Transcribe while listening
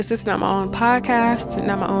This is not my own podcast,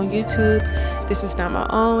 not my own YouTube. This is not my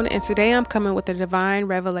own. And today I'm coming with a divine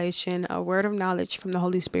revelation, a word of knowledge from the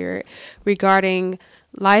Holy Spirit regarding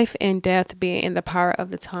life and death being in the power of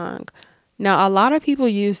the tongue. Now, a lot of people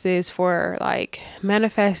use this for like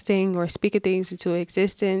manifesting or speaking things into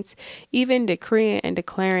existence, even decreeing and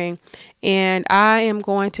declaring. And I am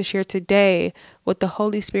going to share today what the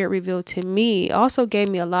Holy Spirit revealed to me. Also gave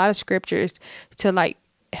me a lot of scriptures to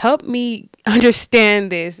help me understand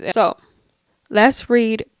this. So let's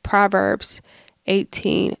read Proverbs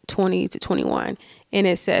 18:20-21. And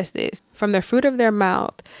it says this: from the fruit of their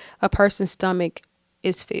mouth, a person's stomach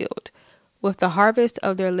is filled. With the harvest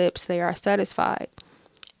of their lips, they are satisfied.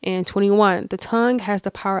 And 21, the tongue has the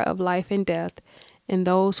power of life and death, and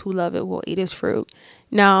those who love it will eat its fruit.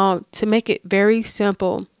 Now, to make it very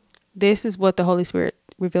simple, this is what the Holy Spirit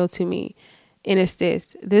revealed to me. And it's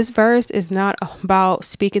this. This verse is not about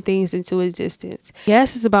speaking things into existence.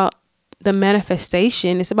 Yes, it's about the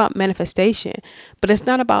manifestation. It's about manifestation, but it's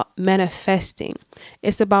not about manifesting.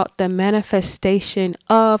 It's about the manifestation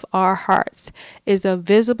of our hearts. It's a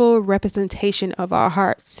visible representation of our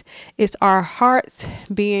hearts. It's our hearts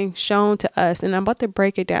being shown to us. And I'm about to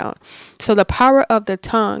break it down. So the power of the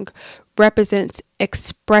tongue represents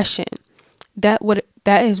expression. That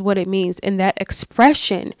is what it means. And that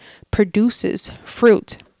expression produces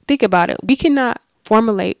fruit. Think about it. We cannot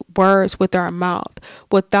formulate words with our mouth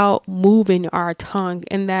without moving our tongue.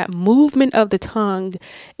 And that movement of the tongue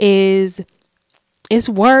is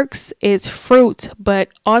works, it's fruit, but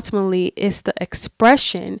ultimately it's the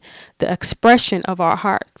expression of our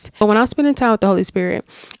hearts. But when I'm spending time with the Holy Spirit,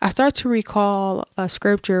 I start to recall a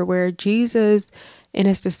scripture where Jesus and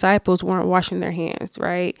his disciples weren't washing their hands,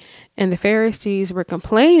 right? And the Pharisees were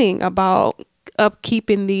complaining about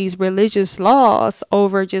upkeeping these religious laws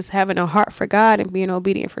over just having a heart for God and being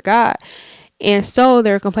obedient for God. And so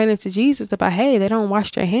they're complaining to Jesus about, hey, they don't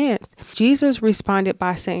wash their hands. Jesus responded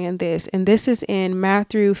by saying this, and this is in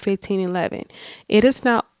Matthew 15:11. It is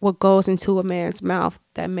not what goes into a man's mouth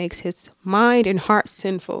that makes his mind and heart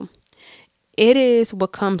sinful. It is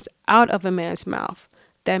what comes out of a man's mouth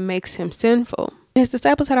that makes him sinful. His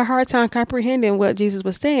disciples had a hard time comprehending what Jesus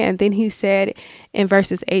was saying. Then he said in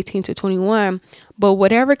verses 18-21, but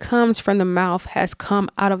whatever comes from the mouth has come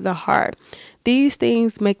out of the heart. These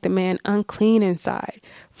things make the man unclean inside.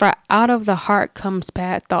 For out of the heart comes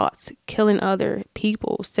bad thoughts, killing other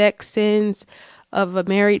people, sex sins of a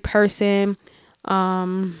married person.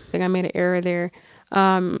 I think I made an error there.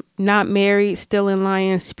 Not married, stealing,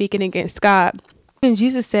 lying, speaking against God. And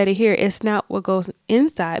Jesus said it here, it's not what goes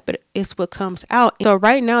inside, but it's what comes out. So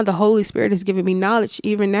right now, the Holy Spirit is giving me knowledge,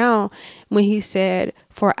 even now when he said,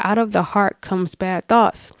 for out of the heart comes bad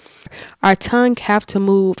thoughts. Our tongue have to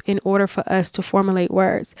move in order for us to formulate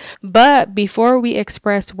words. But before we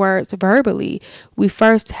express words verbally, we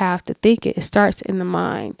first have to think it. It starts in the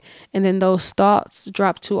mind. And then those thoughts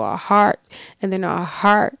drop to our heart. And then our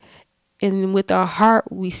heart, and with our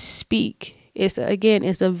heart, we speak. It's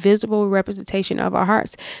a visible representation of our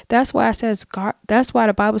hearts. That's why that's why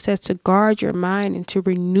the Bible says to guard your mind and to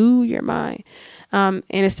renew your mind. And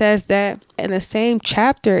it says that in the same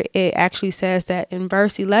chapter, it actually says that in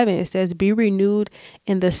verse 11, it says, be renewed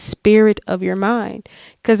in the spirit of your mind,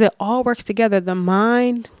 because it all works together. The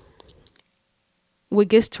mind, what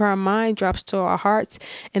gets to our mind drops to our hearts.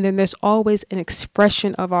 And then there's always an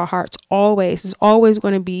expression of our hearts. Always. It's always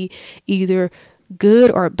going to be either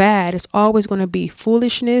good or bad. It's always going to be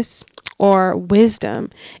foolishness or wisdom.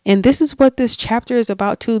 And this is what this chapter is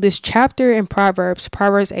about too. This chapter in Proverbs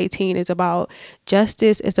 18, is about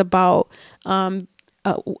justice. It's about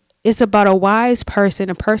a wise person,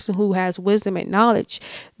 a person who has wisdom and knowledge.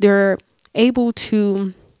 They're able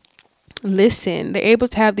to listen. They're able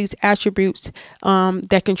to have these attributes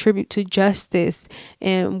that contribute to justice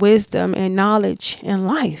and wisdom and knowledge and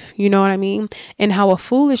life. You know what I mean? And how a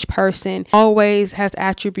foolish person always has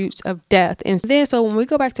attributes of death. And then, so when we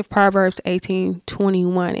go back to Proverbs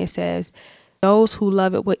 18:21, it says, those who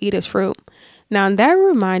love it will eat its fruit. Now that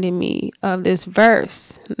reminded me of this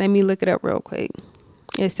verse. Let me look it up real quick.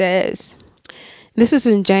 It says, this is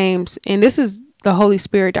in James, and this is the Holy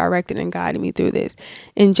Spirit directed and guided me through this.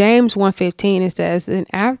 In James 1:15, it says, then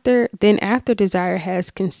after desire has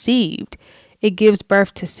conceived, it gives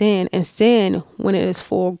birth to sin, and sin, when it is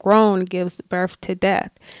full grown, gives birth to death.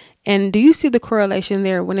 And do you see the correlation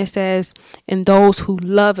there when it says, and those who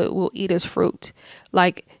love it will eat its fruit?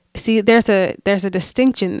 Like, see, there's a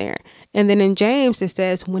distinction there. And then in James, it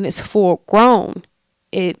says, when it's full grown,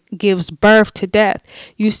 it gives birth to death.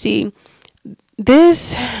 You see,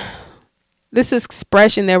 this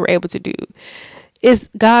expression that we're able to do, it's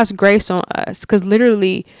God's grace on us, because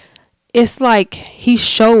literally it's like he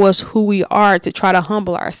show us who we are to try to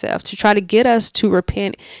humble ourselves, to try to get us to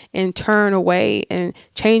repent and turn away and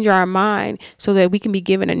change our mind so that we can be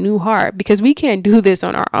given a new heart, because we can't do this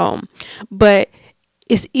on our own. But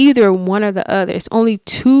it's either one or the other. It's only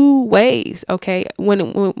two ways, okay?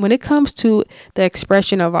 When it comes to the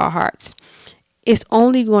expression of our hearts, it's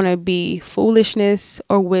only going to be foolishness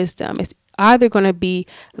or wisdom. It's either going to be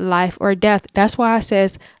life or death. That's why it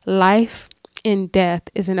says life and death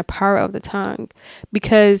is in the power of the tongue,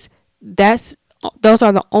 because those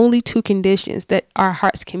are the only two conditions that our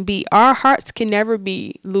hearts can be. Our hearts can never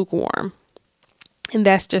be lukewarm. And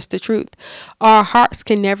that's just the truth. Our hearts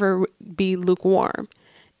can never be lukewarm.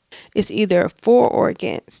 It's either for or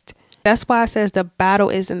against. That's why it says the battle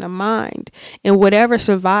is in the mind, and whatever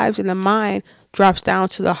survives in the mind drops down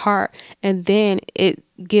to the heart, and then it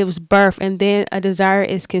gives birth, and then a desire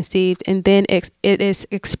is conceived, and then it is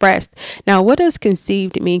expressed. Now, what does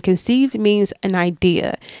conceived mean? Conceived means an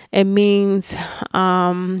idea. It means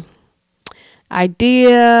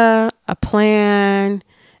idea, a plan,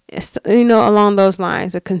 along those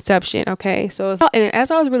lines, a conception. Okay. So, and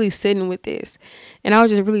as I was really sitting with this, and I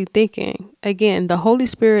was just really thinking, again, the Holy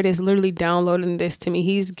Spirit is literally downloading this to me.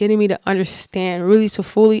 He's getting me to understand, really to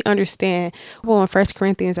fully understand. Well, in 1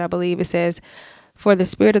 Corinthians, I believe it says, for the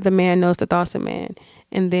spirit of the man knows the thoughts of man.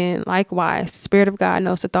 And then likewise, the spirit of God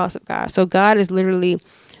knows the thoughts of God. So God is literally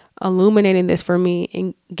illuminating this for me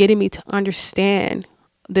and getting me to understand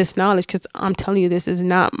this knowledge, because I'm telling you, this is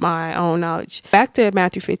not my own knowledge. Back to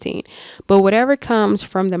Matthew 15. But whatever comes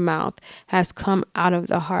from the mouth has come out of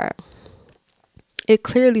the heart. It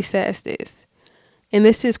clearly says this. And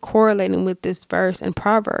this is correlating with this verse in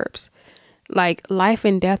Proverbs. Like, life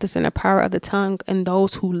and death is in the power of the tongue, and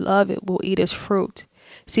those who love it will eat its fruit.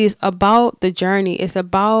 See, it's about the journey. It's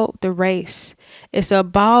about the race. It's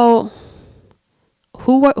about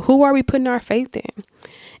who are we putting our faith in?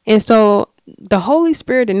 And so the Holy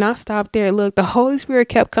Spirit did not stop there. Look, the Holy Spirit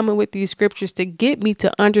kept coming with these scriptures to get me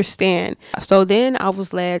to understand. So then I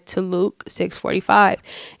was led to Luke 6:45,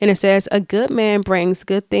 and it says, a good man brings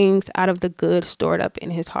good things out of the good stored up in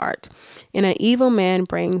his heart, and an evil man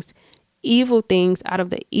brings evil things out of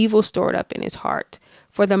the evil stored up in his heart.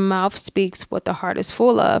 For the mouth speaks what the heart is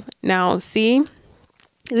full of. Now, see,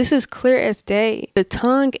 this is clear as day. The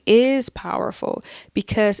tongue is powerful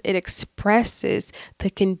because it expresses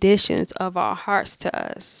the conditions of our hearts to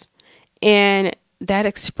us. And that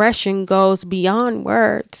expression goes beyond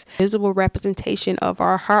words. Visible representation of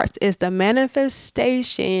our hearts is the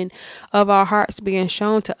manifestation of our hearts being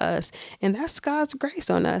shown to us. And that's God's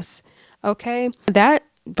grace on us. Okay? That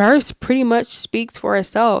verse pretty much speaks for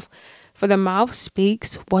itself. For the mouth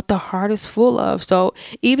speaks what the heart is full of. So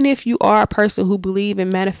even if you are a person who believes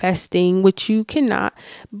in manifesting, which you cannot,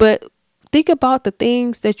 but think about the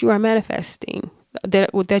things that you are manifesting,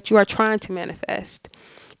 that you are trying to manifest.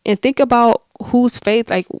 And think about whose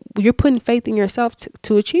faith, like, you're putting faith in yourself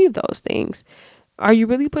to achieve those things. Are you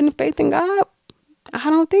really putting faith in God?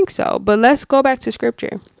 I don't think so. But let's go back to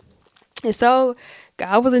scripture. And so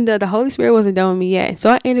God wasn't done. The Holy Spirit wasn't done with me yet.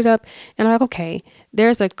 So I ended up, and I'm like, okay,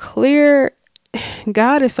 there's a clear,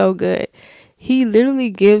 God is so good. He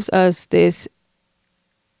literally gives us this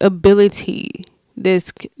ability,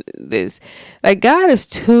 this, like, God is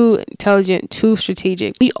too intelligent, too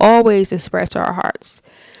strategic. We always express our hearts.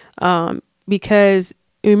 Because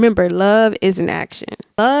remember, love is an action.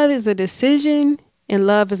 Love is a decision, and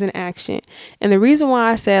love is an action. And the reason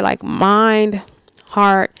why I said, like, mind,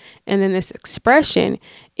 heart, and then this expression,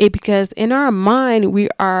 because in our mind we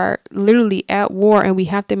are literally at war, and we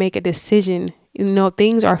have to make a decision.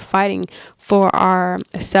 Things are fighting for our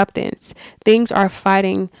acceptance. Things are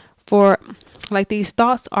fighting for, like, these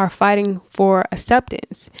thoughts are fighting for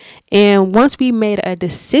acceptance. And once we made a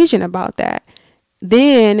decision about that,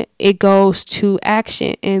 then it goes to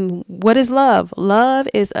action. And what is love? Love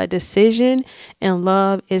is a decision, and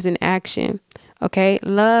love is an action. Okay,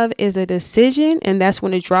 love is a decision, and that's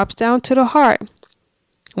when it drops down to the heart.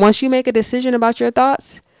 Once you make a decision about your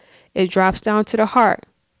thoughts, it drops down to the heart.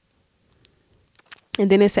 And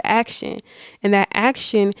then it's an action. And that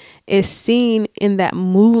action is seen in that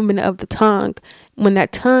movement of the tongue. When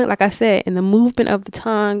that tongue, like I said, in the movement of the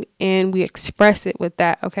tongue, and we express it with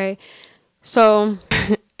that, okay? So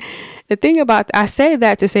the thing about, I say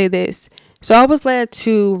that to say this. So I was led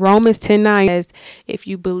to Romans 10:9, as if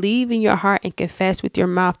you believe in your heart and confess with your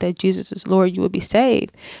mouth that Jesus is Lord, you will be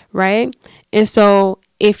saved, right? And so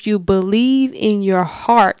if you believe in your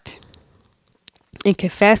heart and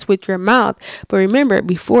confess with your mouth, but remember,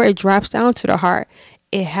 before it drops down to the heart,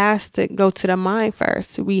 it has to go to the mind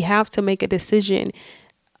first. We have to make a decision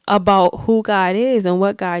about who God is and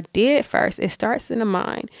what God did first. It starts in the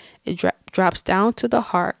mind, it drops down to the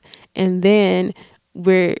heart, and then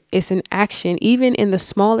where it's an action, even in the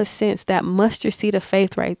smallest sense. That mustard seed of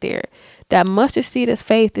faith right there. That mustard seed of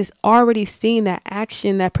faith is already seen, that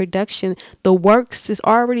action, that production, the works is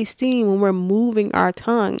already seen when we're moving our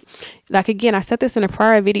tongue. Like again, I said this in a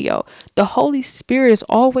prior video. The Holy Spirit is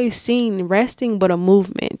always seen resting but a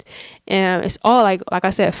movement. And it's all like I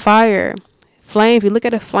said, fire. Flame, if you look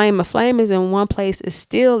at a flame is in one place, is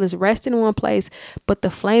still, is resting in one place, but the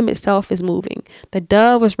flame itself is moving. The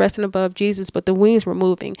dove was resting above Jesus, but the wings were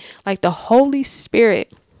moving. Like the Holy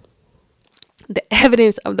Spirit, the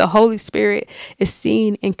evidence of the Holy Spirit is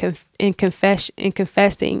seen in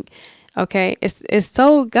confessing. Okay, it's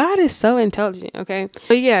so, God is so intelligent. Okay,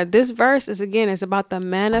 but yeah, this verse is about the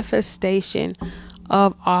manifestation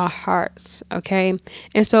of our hearts. Okay,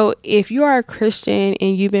 and so if you are a Christian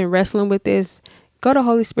and you've been wrestling with this, go to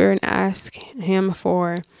Holy Spirit and ask Him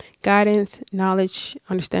for guidance, knowledge,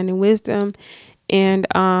 understanding, wisdom, and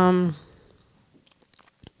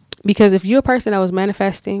because if you're a person that was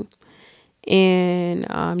manifesting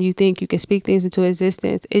and you think you can speak things into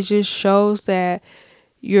existence, it just shows that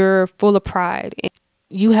you're full of pride.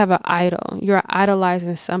 You have an idol. You're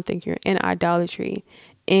idolizing something. You're in idolatry.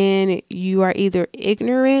 And you are either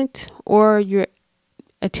ignorant or you're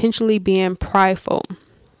intentionally being prideful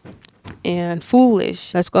and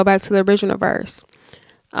foolish. Let's go back to the original verse.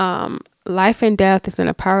 Life and death is in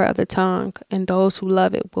the power of the tongue, and those who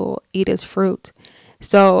love it will eat its fruit.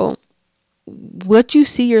 So what you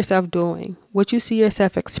see yourself doing, what you see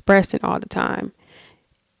yourself expressing all the time,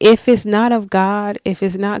 if it's not of God, if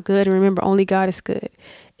it's not good, and remember, only God is good.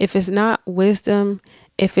 If it's not wisdom,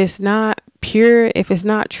 if it's not pure, if it's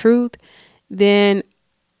not truth, then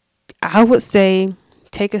I would say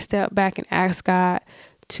take a step back and ask God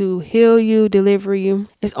to heal you, deliver you.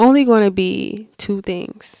 It's only going to be two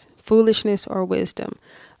things: foolishness or wisdom,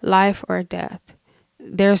 life or death.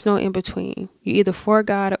 There's no in between. You're either for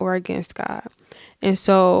God or against God. And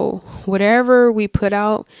so whatever we put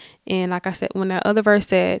out, and like I said, when that other verse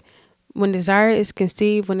said, when desire is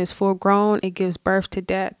conceived, when it's full grown, it gives birth to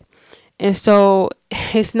death. And so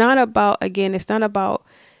it's not about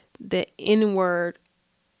the inward.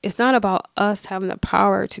 It's not about us having the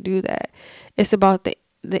power to do that. It's about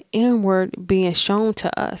the inward being shown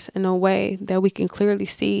to us in a way that we can clearly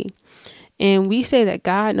see. And we say that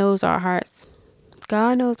God knows our hearts.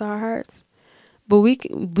 God knows our hearts. But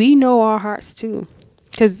we know our hearts too,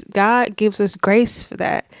 because God gives us grace for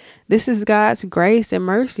that. This is God's grace and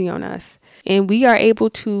mercy on us. And we are able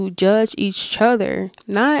to judge each other,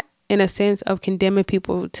 not in a sense of condemning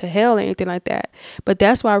people to hell or anything like that. But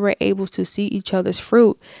that's why we're able to see each other's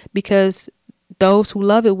fruit, because those who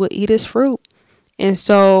love it will eat its fruit. And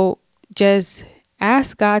so just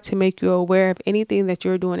ask God to make you aware of anything that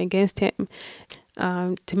you're doing against Him.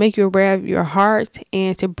 To make you aware of your heart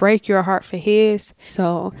and to break your heart for His.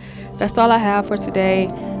 So that's all I have for today.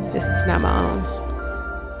 This is not my own.